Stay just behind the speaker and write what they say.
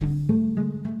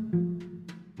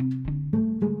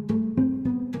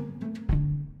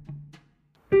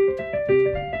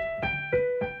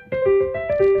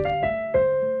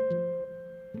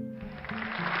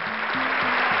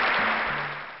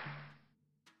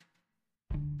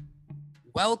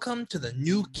Welcome to the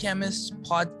New Chemist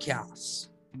podcast.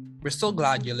 We're so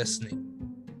glad you're listening.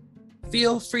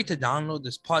 Feel free to download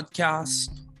this podcast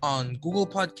on Google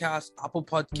Podcasts, Apple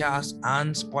Podcasts,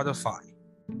 and Spotify.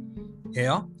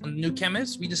 Here on the New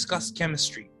Chemist, we discuss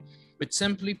chemistry, which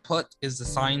simply put is the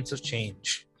science of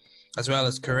change, as well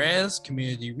as careers,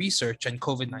 community research, and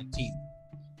COVID-19.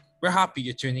 We're happy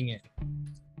you're tuning in.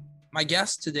 My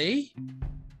guest today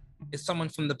is someone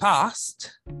from the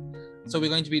past. So we're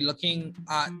going to be looking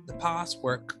at the past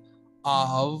work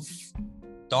of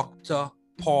Dr.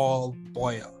 Paul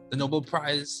Boyer, the Nobel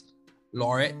Prize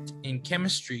Laureate in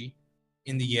chemistry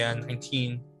in the year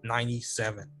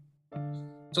 1997.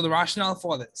 So the rationale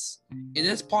for this: it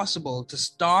is possible to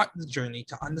start the journey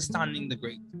to understanding the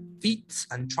great feats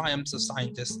and triumphs of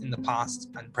scientists in the past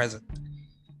and present.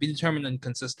 Be determined and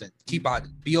consistent. Keep at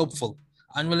it. Be hopeful.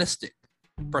 Unrealistic.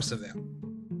 Persevere.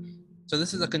 So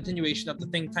this is a continuation of the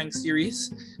Think Tank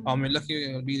series.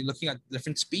 We'll be looking at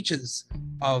different speeches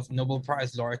of Nobel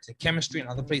Prize laureates in chemistry and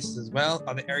other places as well,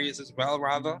 other areas as well,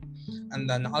 rather. And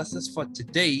the analysis for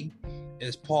today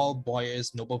is Paul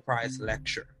Boyer's Nobel Prize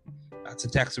lecture. That's the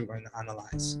text we're going to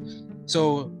analyze.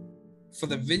 So for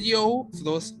the video, for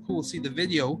those who will see the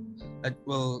video, that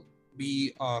will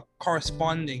be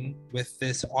corresponding with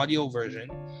this audio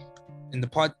version. In the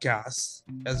podcast,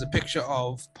 there's a picture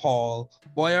of Paul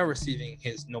Boyer receiving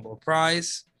his Nobel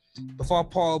Prize. Before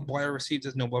Paul Boyer received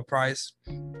his Nobel Prize,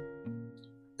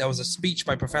 there was a speech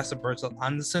by Professor Bertil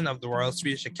Anderson of the Royal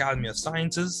Swedish Academy of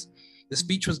Sciences. The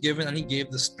speech was given and he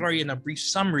gave the story and a brief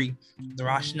summary of the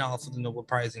rationale for the Nobel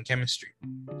Prize in chemistry.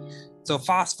 So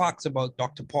fast facts about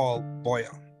Dr. Paul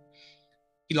Boyer.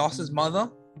 He lost his mother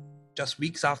just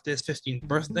weeks after his 15th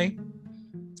birthday.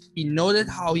 He noted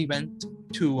how he went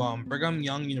to Brigham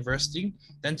Young University,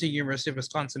 then to University of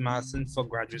Wisconsin-Madison for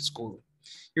graduate school.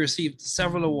 He received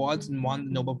several awards and won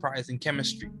the Nobel Prize in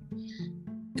chemistry.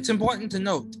 It's important to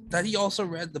note that he also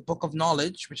read the Book of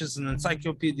Knowledge, which is an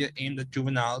encyclopedia aimed at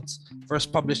juveniles,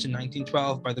 first published in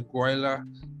 1912 by the Grolier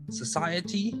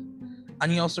Society.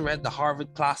 And he also read the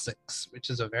Harvard Classics, which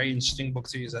is a very interesting book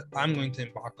series that I'm going to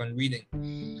embark on reading.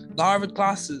 The Harvard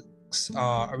Classics,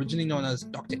 originally known as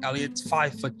Dr. Eliot's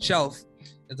 5-Foot Shelf,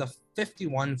 is a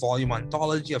 51-volume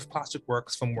anthology of classic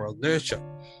works from world literature,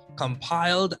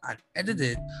 compiled and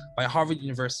edited by Harvard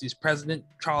University's president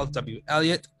Charles W.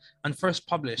 Eliot and first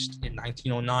published in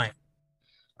 1909.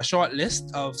 A short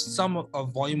list of some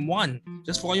of Volume 1,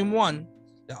 just Volume 1,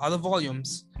 the other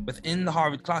volumes within the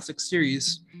Harvard Classics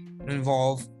series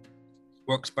involve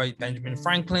works by Benjamin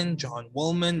Franklin, John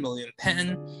Woolman, William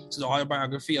Penn, so the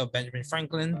autobiography of Benjamin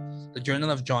Franklin, the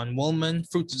Journal of John Woolman,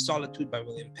 Fruits of Solitude by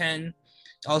William Penn.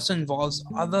 It also involves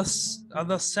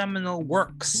other seminal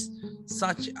works,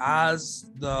 such as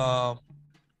the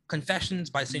Confessions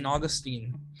by St.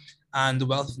 Augustine and The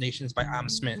Wealth of Nations by Adam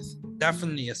Smith.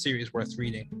 Definitely a series worth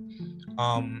reading.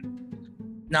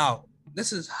 Now,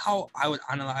 this is how I would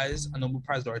analyze a Nobel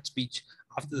Prize laureate speech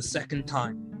after the second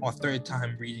time or third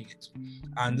time reading it.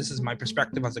 And this is my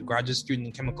perspective as a graduate student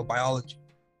in chemical biology.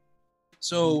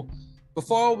 So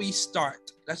before we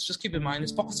start, let's just keep in mind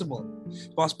it's possible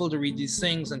to read these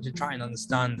things and to try and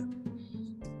understand them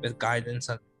with guidance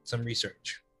and some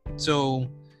research. So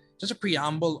just a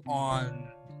preamble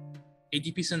on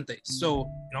ATP synthase. So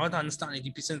in order to understand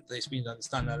ATP synthase, we need to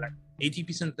understand that ATP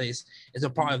synthase is a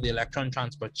part of the electron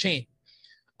transport chain.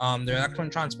 The electron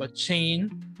transport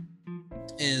chain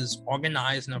is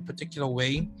organized in a particular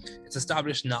way. It's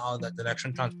established now that the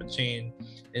electron transport chain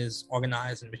is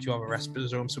organized in which you have a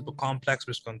respirosome supercomplex,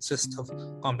 which consists of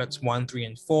complex 1, 3,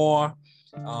 and 4.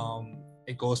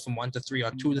 It goes from 1 to 3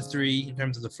 or 2 to 3 in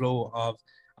terms of the flow of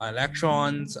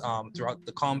electrons throughout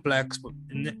the complex. But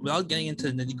without getting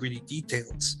into the nitty-gritty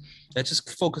details, let's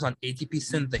just focus on ATP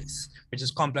synthase, which is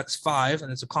complex 5,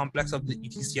 and it's a complex of the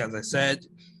ETC, as I said.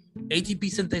 ATP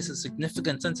synthase is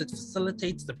significant since it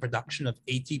facilitates the production of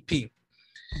ATP.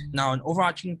 Now, an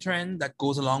overarching trend that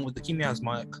goes along with the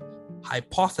chemiosmotic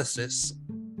hypothesis,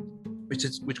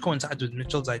 which coincides with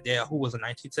Mitchell's idea, who was a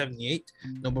 1978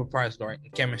 Nobel Prize laureate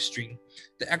in chemistry.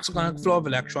 The exergonic flow of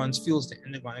electrons fuels the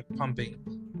endergonic pumping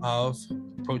of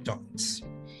protons.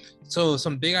 So,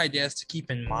 some big ideas to keep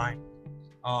in mind.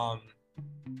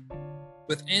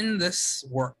 Within this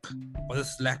work, or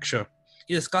this lecture,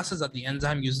 he discusses that the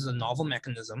enzyme uses a novel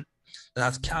mechanism that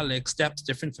has catalytic steps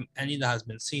different from any that has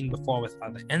been seen before with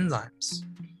other enzymes.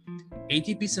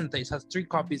 ATP synthase has 3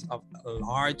 copies of a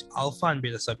large alpha and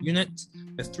beta subunit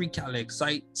with 3 catalytic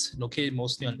sites located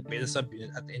mostly on the beta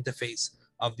subunit at the interface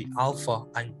of the alpha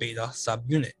and beta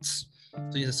subunits.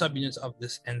 So these are subunits of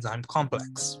this enzyme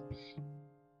complex.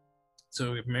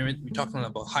 So remember, we're talking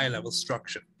about higher level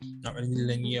structure, not really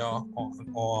linear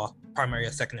or primary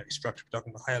or secondary structure. We're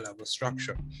talking about higher level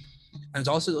structure. And it's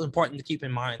also important to keep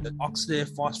in mind that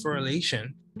oxidative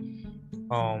phosphorylation,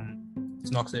 it's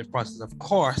an oxidative process, of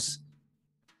course,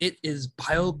 it is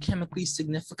biochemically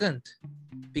significant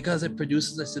because it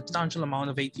produces a substantial amount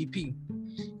of ATP.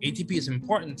 ATP is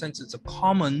important since it's a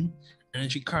common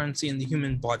energy currency in the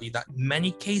human body that in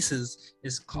many cases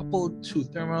is coupled to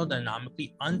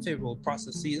thermodynamically unfavorable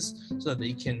processes so that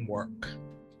they can work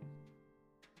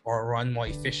or run more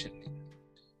efficiently.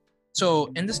 So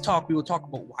in this talk, we will talk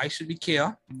about why should we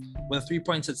care, what are 3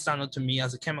 points that stand out to me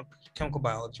as a chemical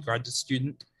biology graduate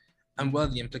student, and what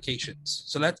are the implications.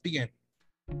 So let's begin.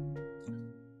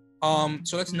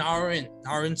 So let's narrow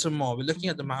in some more. We're looking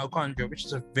at the mitochondria, which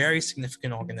is a very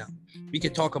significant organelle. We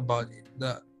could talk about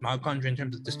the mitochondria in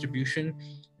terms of distribution,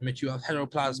 in which you have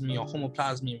heteroplasmy or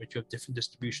homoplasmy, in which you have different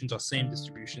distributions or same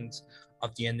distributions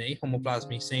of DNA.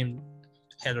 Homoplasmy, same,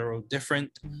 hetero, different.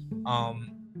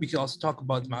 We could also talk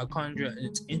about the mitochondria and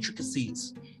its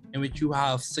intricacies, in which you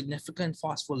have significant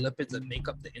phospholipids that make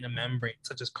up the inner membrane,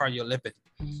 such as cardiolipid.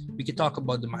 We could talk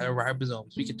about the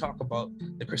mitoribosomes. We could talk about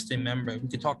the cristae membrane. We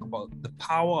could talk about the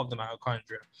power of the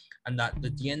mitochondria and that the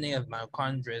DNA of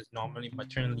mitochondria is normally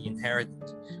maternally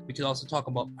inherited. We could also talk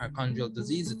about mitochondrial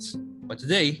diseases. But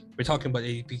today, we're talking about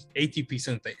ATP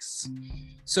synthase.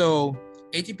 So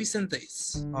ATP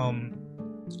synthase,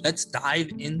 let's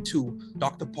dive into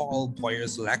Dr. Paul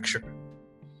Boyer's lecture.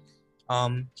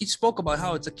 He spoke about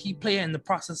how it's a key player in the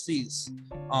processes.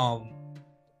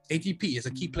 ATP is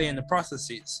a key player in the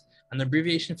processes, and the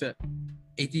abbreviation for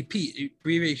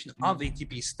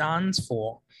ATP stands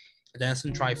for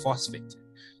adenosine triphosphate.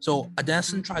 So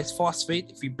adenosine triphosphate,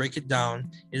 if we break it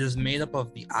down, it is made up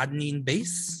of the adenine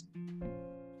base,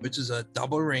 which is a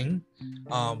double ring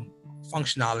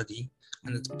functionality,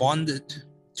 and it's bonded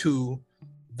to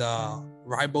the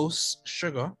ribose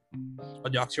sugar or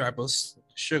the oxyribose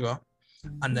sugar,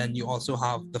 and then you also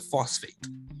have the phosphate.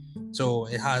 So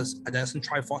it has adenosine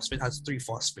triphosphate has 3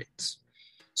 phosphates.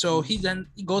 So he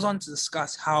goes on to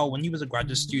discuss how when he was a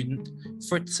graduate student,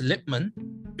 Fritz Lipman,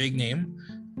 big name,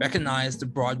 recognized the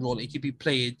broad role ATP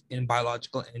played in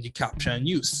biological energy capture and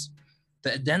use.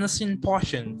 The adenosine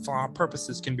portion, for our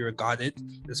purposes, can be regarded,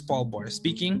 this is Paul Boyer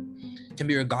speaking, can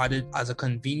be regarded as a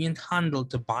convenient handle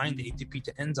to bind the ATP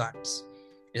to enzymes.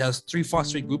 It has 3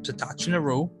 phosphate groups attached in a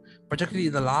row, particularly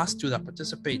the last 2 that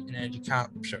participate in energy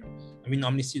capture. And we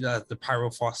normally see that as the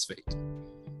pyrophosphate.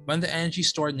 When the energy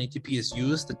stored in ATP is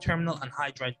used, the terminal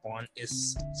anhydride bond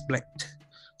is split,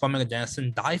 forming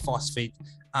adenosine diphosphate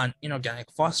and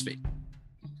inorganic phosphate.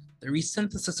 The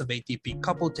resynthesis of ATP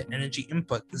coupled to energy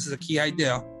input, this is a key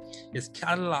idea, is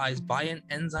catalyzed by an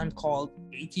enzyme called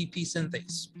ATP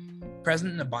synthase,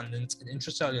 present in abundance in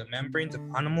intracellular membranes of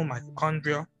animal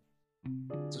mitochondria,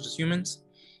 such as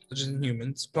in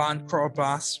humans, plant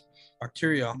chloroplasts,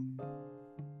 bacteria,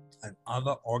 and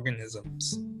other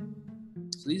organisms.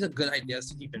 So these are good ideas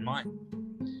to keep in mind.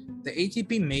 The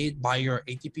ATP made by your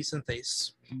ATP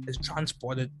synthase is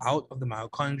transported out of the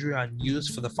mitochondria and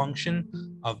used for the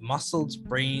function of muscles,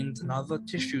 brains, and other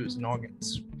tissues and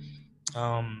organs.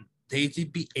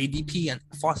 The ADP and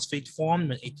phosphate formed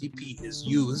when ATP is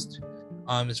used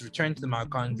is returned to the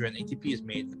mitochondria, and ATP is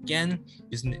made again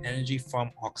using the energy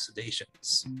from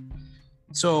oxidations.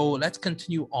 So let's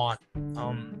continue on.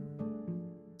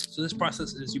 So this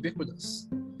process is ubiquitous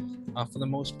for the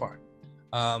most part.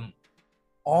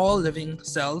 All living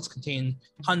cells contain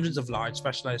hundreds of large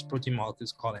specialized protein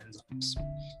molecules called enzymes.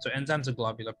 So enzymes are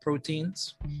globular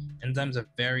proteins. Enzymes are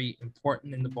very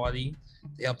important in the body.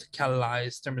 They help to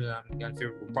catalyze thermodynamically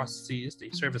unfavorable processes. They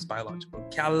serve as biological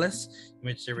catalysts in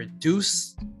which they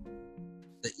reduce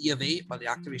the E of A by the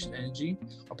activation energy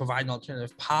or provide an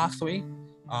alternative pathway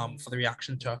for the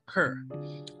reaction to occur.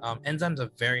 Enzymes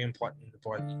are very important in the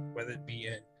body, whether it be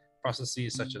in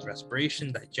processes such as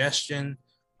respiration, digestion.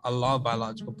 A lot of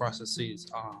biological processes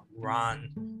are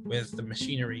run with the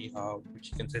machinery of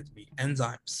which you consider to be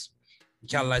enzymes.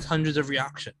 They catalyze hundreds of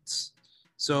reactions.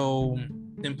 So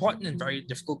the important and very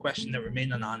difficult question that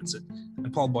remained unanswered,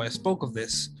 and Paul Boyer spoke of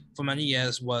this for many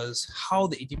years, was how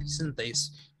the ATP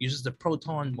synthase uses the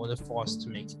proton motive force to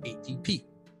make ATP.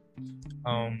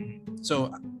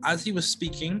 So as he was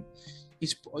speaking,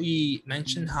 he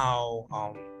mentioned how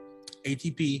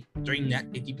ATP, during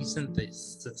net ATP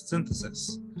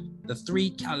synthesis, the 3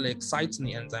 catalytic sites in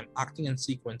the enzyme acting in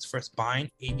sequence first bind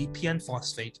ADP and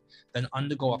phosphate, then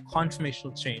undergo a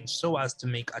conformational change so as to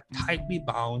make a tightly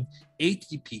bound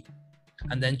ATP,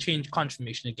 and then change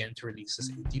conformation again to release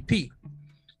this ATP.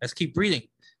 Let's keep reading.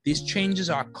 These changes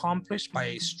are accomplished by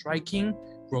a striking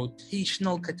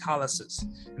rotational catalysis.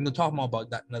 And we'll talk more about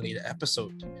that in a later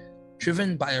episode.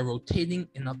 Driven by a rotating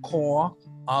inner core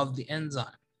of the enzyme.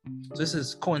 So this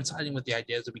is coinciding with the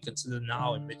ideas that we consider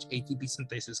now, in which ATP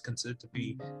synthase is considered to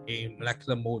be a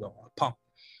molecular motor or a pump,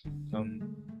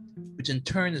 which in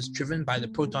turn is driven by the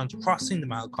protons crossing the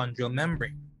mitochondrial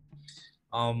membrane.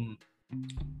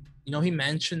 He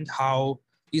mentioned how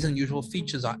these unusual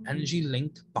features are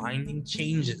energy-linked binding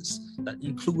changes that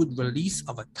include release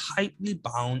of a tightly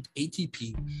bound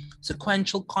ATP,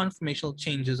 sequential conformational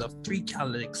changes of 3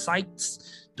 catalytic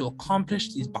sites to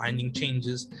accomplish these binding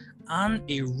changes, and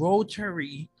a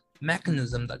rotary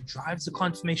mechanism that drives the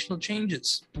conformational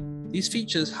changes. These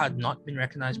features had not been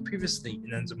recognized previously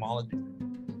in enzymology.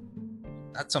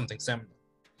 That's something similar.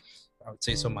 I would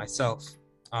say so myself.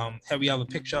 Here we have a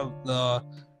picture of the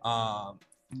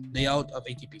layout of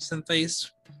ATP synthase.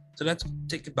 So let's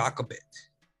take it back a bit.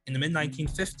 In the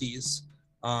mid-1950s,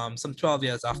 some 12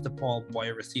 years after Paul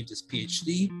Boyer received his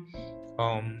PhD,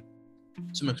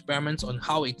 some experiments on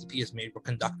how ATP is made were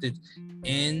conducted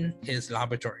in his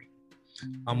laboratory.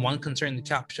 One concerned the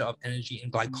capture of energy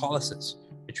in glycolysis,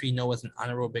 which we know is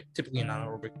typically an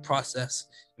anaerobic process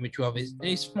in which you have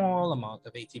a small amount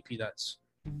of ATP that's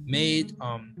made.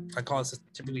 Glycolysis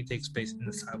typically takes place in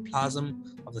the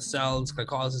cytoplasm of the cells.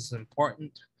 Glycolysis is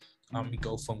important. We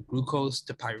go from glucose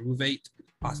to pyruvate,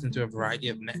 passing through a variety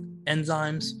of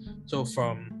enzymes.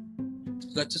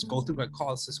 Let's just go through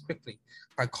glycolysis quickly.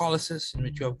 Glycolysis, in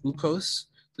which you have glucose,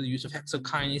 so the use of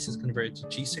hexokinase is converted to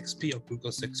G6P or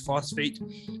glucose 6-phosphate.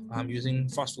 Using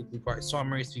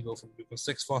phosphoglucose we go from glucose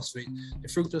 6-phosphate to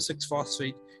fructose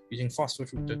 6-phosphate. Using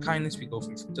phosphofructokinase, we go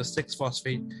from fructose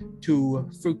 6-phosphate to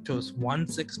fructose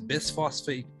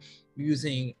 1,6-bisphosphate.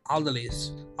 Using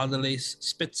aldolase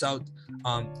spits out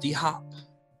DHAP,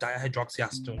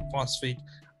 dihydroxyacetone phosphate,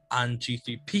 and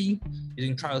G3P.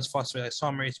 Using triose phosphate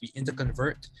isomerase, we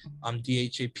interconvert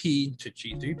DHAP to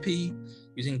G3P.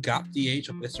 Using GAPDH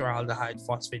or glyceraldehyde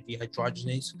phosphate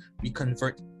dehydrogenase, we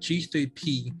convert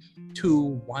G3P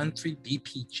to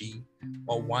 1,3-BPG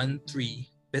or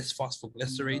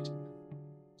 1,3-bisphosphoglycerate.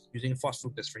 Using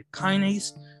phosphoglycerate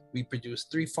kinase, we produce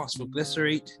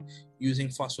 3-phosphoglycerate. Using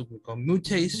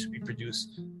phosphoglucomutase, we produce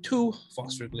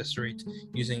 2-phosphoglycerate.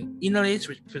 Using enolase,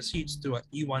 which proceeds through an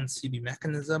E1CB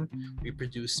mechanism, we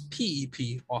produce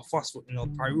PEP or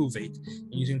phosphoenol pyruvate.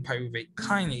 And using pyruvate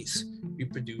kinase, we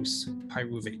produce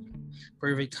pyruvate.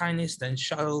 Pyruvate kinase then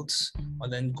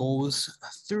then goes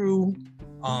through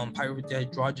pyruvate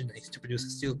dehydrogenase to produce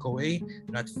acetyl-CoA,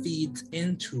 and that feeds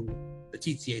into the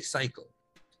TCA cycle,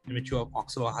 in which you have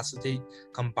oxaloacetate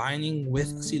combining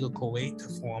with acetyl-CoA to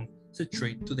form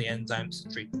citrate to the enzyme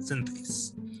citrate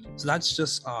synthase. So that's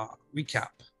just a recap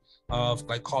of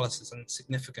glycolysis and its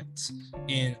significance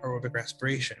in aerobic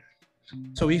respiration.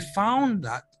 So we found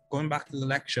that, going back to the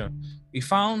lecture, we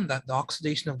found that the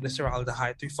oxidation of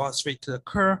glyceraldehyde 3-phosphate could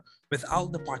occur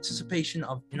without the participation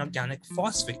of inorganic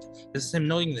phosphate. This is him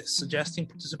noting this, suggesting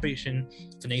participation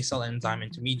of an acyl enzyme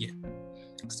intermediate.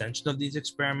 Extension of these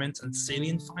experiments and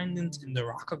salient findings in the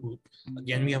Raka group,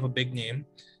 again we have a big name,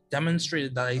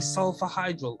 demonstrated that a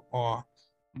sulfahydryl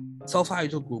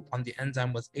group on the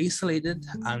enzyme was acylated,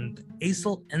 and the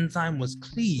acyl enzyme was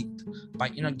cleaved by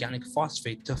inorganic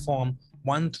phosphate to form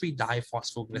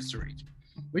 1,3-diphosphoglycerate,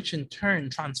 which in turn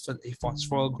transferred a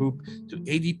phosphoryl group to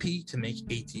ADP to make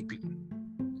ATP.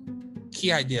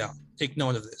 Key idea, take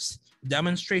note of this.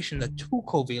 Demonstration that 2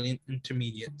 covalent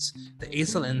intermediates, the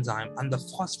acyl enzyme and the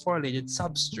phosphorylated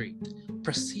substrate,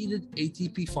 preceded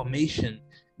ATP formation,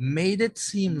 made it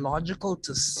seem logical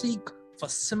to seek for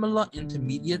similar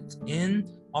intermediates in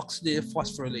oxidative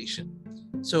phosphorylation.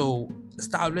 So,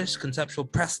 established conceptual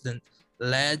precedent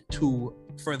led to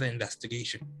further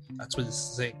investigation. That's what this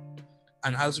is saying.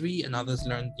 And as we and others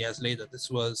learned years later, this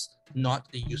was not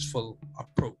a useful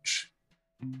approach.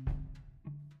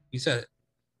 He said it.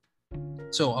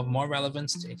 So, of more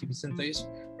relevance to ATP synthase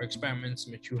were experiments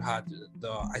in which you had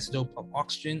the isotope of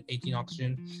oxygen, 18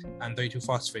 oxygen, and 32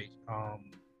 phosphate.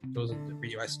 Those are the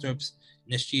radioisotopes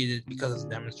initiated because of the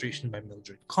demonstration by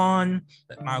Mildred Kahn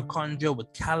that mitochondria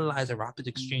would catalyze a rapid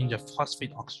exchange of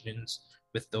phosphate oxygens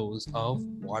with those of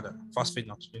water. Phosphate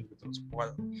and oxygen with those of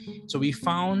water. So we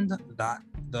found that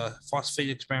the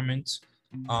phosphate experiments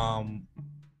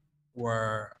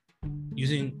were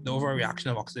using the overall reaction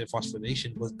of oxidative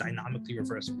phosphorylation was dynamically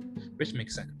reversible, which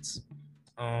makes sense.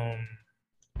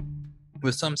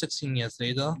 With some 16 years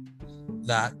later,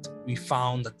 that we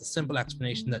found that the simple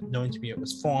explanation that no intermediate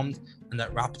was formed and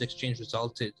that rapid exchange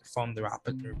resulted from the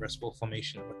rapid and reversible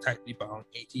formation of a tightly bound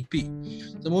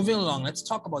ATP. So moving along, let's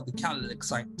talk about the catalytic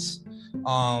sites.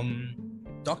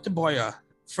 Dr. Boyer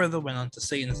further went on to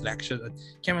say in his lecture that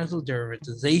chemical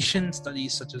derivatization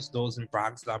studies such as those in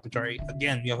Bragg's laboratory,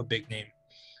 again, we have a big name,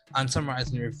 and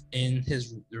summarized in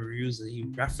his reviews that he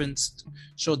referenced,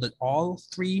 showed that all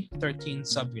 313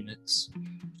 subunits,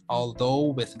 although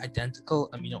with identical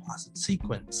amino acid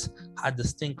sequence, had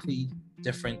distinctly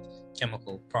different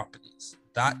chemical properties.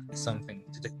 That is something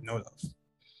to take note of.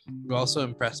 We were also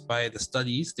impressed by the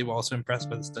studies. They were also impressed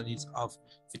by the studies of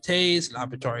Vitae's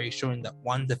laboratory, showing that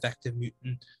one defective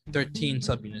mutant 13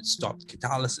 subunits stopped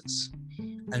catalysis,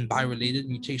 and by related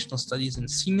mutational studies in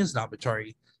Senior's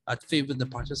laboratory that favored the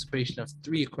participation of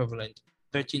 3 equivalent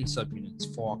 13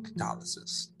 subunits for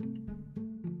catalysis.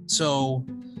 So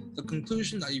the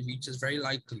conclusion that you reach is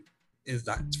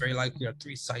that it's very likely that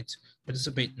 3 sites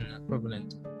participate in an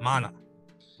equivalent manner.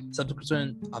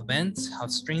 Subsequent events have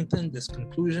strengthened this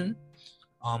conclusion,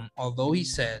 although he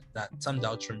said that some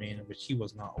doubts remain which he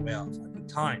was not aware of at the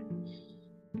time.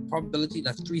 The probability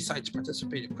that 3 sites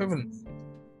participate equivalently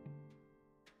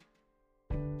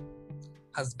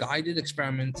has guided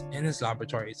experiments in his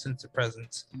laboratory since the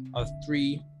presence of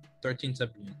 3 13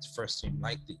 subunits first seemed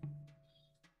likely.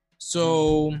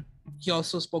 So he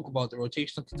also spoke about the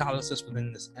rotational catalysis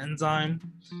within this enzyme.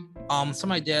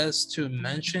 Some ideas to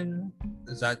mention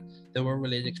is that there were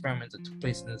related experiments that took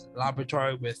place in his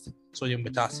laboratory with sodium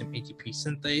potassium ATP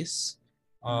synthase.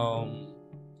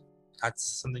 That's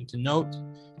something to note.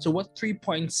 So what 3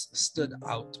 points stand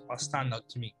out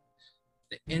to me?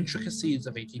 The intricacies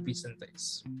of ATP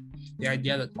synthase, the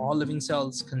idea that all living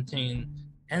cells contain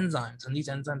enzymes, and these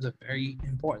enzymes are very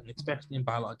important, especially in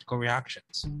biological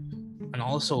reactions. And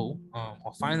also,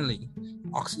 or finally,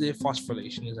 oxidative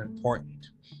phosphorylation is important.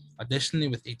 Additionally,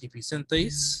 with ATP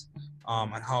synthase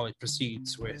and how it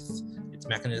proceeds with its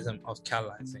mechanism of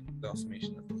catalyzing the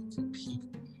formation of ATP.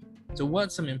 So what are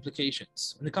some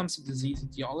implications when it comes to disease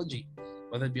etiology,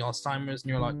 whether it be Alzheimer's,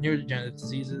 neurodegenerative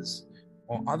diseases,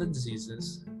 or other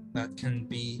diseases that can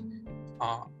be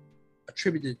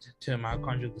attributed to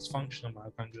myocardial dysfunction or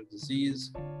myocardial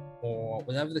disease, or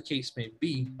whatever the case may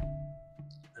be,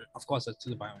 and of course that's to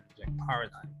the bioenergetic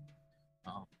paradigm.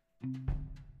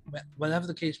 Whatever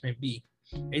the case may be,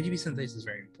 ATP synthase is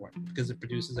very important because it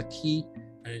produces a key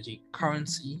energy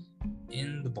currency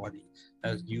in the body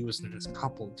that is used and is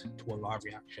coupled to a law of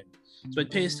reaction. So it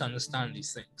pays to understand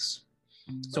these things.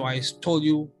 So I told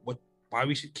you why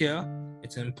we should care.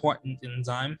 It's an important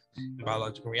enzyme in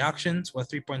biological reactions. What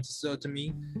 3 points stood out to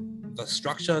me: the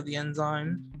structure of the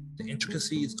enzyme, the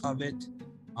intricacies of it,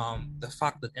 the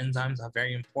fact that enzymes are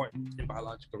very important in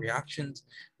biological reactions,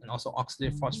 and also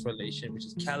oxidative phosphorylation, which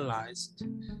is catalyzed,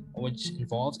 which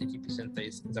involves ATP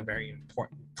synthase, is a very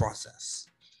important process.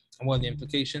 And what are the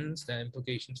implications? The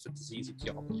implications for disease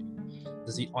etiology,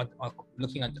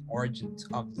 looking at the origins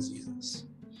of diseases.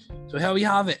 So here we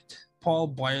have it. Paul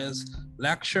Boyer's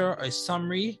lecture, a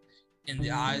summary in the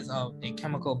eyes of a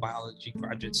chemical biology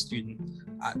graduate student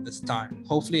at this time.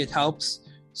 Hopefully it helps.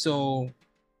 So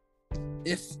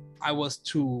if I was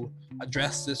to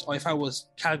address this, or if I was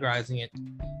categorizing it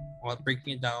or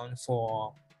breaking it down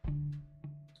for a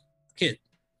kid,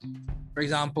 for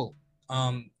example,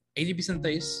 ATP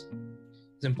synthase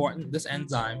is important. This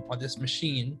enzyme or this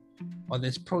machine or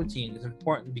this protein is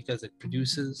important because it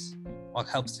produces or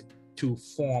helps to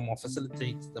form or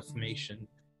facilitate the formation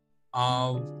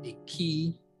of a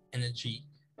key energy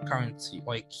currency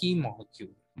or a key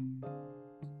molecule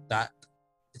that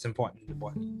is important in the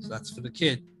body. So that's for the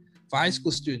kid. For high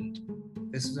school student,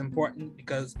 this is important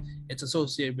because it's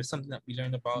associated with something that we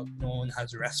learned about known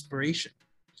as respiration.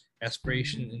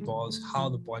 Respiration involves how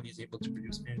the body is able to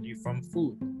produce energy from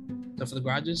food. So for the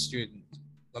graduate student,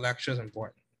 the lecture is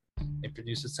important. It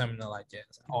produces seminal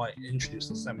ideas, or it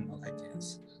introduces seminal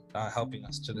ideas that are helping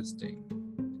us to this day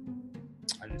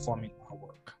and informing our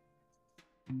work.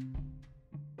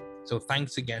 So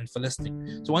thanks again for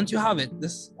listening. So once you have it,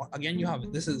 this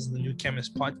is the New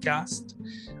Chemist podcast,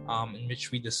 in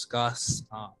which we discuss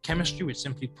chemistry, which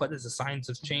simply put is the science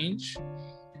of change.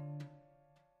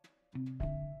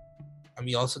 And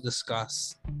we also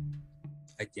discuss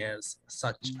ideas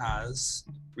such as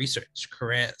research,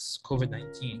 careers,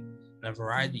 COVID-19, and a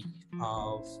variety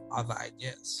of other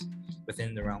ideas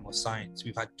within the realm of science.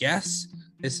 We've had guests.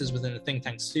 This is within the Think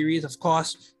Tank series. Of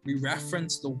course, we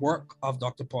reference the work of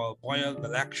Dr. Paul Boyer, the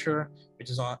lecture, which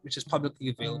is publicly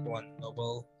available on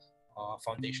Nobel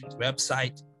Foundation's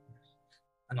website.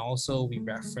 And also we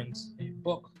reference a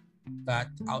book that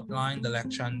outlined the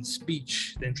lecture and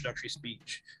speech, the introductory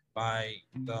speech by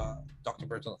Dr.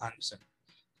 Bertil Anderson.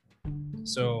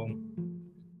 So,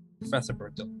 Professor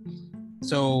Bertil.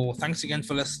 So thanks again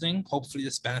for listening. Hopefully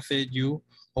this benefited you.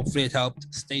 Hopefully it helped.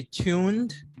 Stay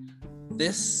tuned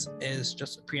this is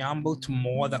just a preamble to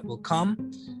more that will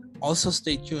come. Also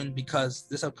stay tuned, because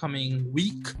this upcoming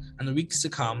week and the weeks to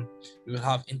come, we will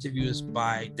have interviews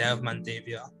by Dev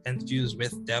Mandavia,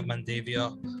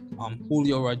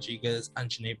 Julio Rodriguez, and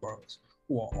Janae Burrows,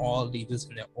 who are all leaders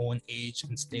in their own age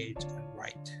and stage and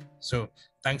right. So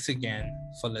thanks again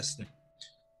for listening.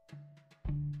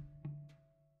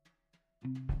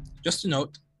 Just to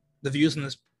note, the views in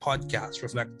this podcast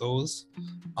reflect those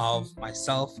of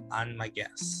myself and my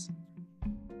guests.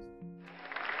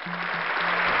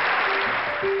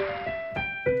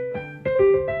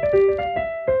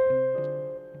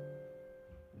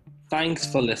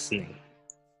 Thanks for listening.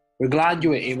 We're glad you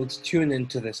were able to tune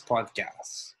into this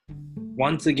podcast.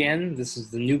 Once again, this is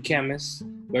The New Chemist,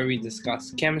 where we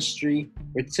discuss chemistry,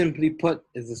 which simply put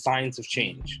is the science of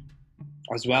change,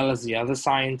 as well as the other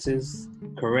sciences,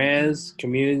 careers,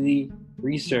 community,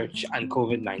 research, and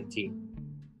COVID-19.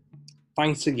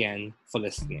 Thanks again for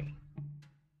listening.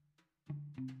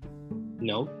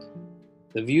 Note,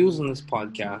 the views on this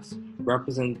podcast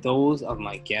represent those of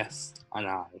my guests and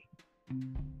I.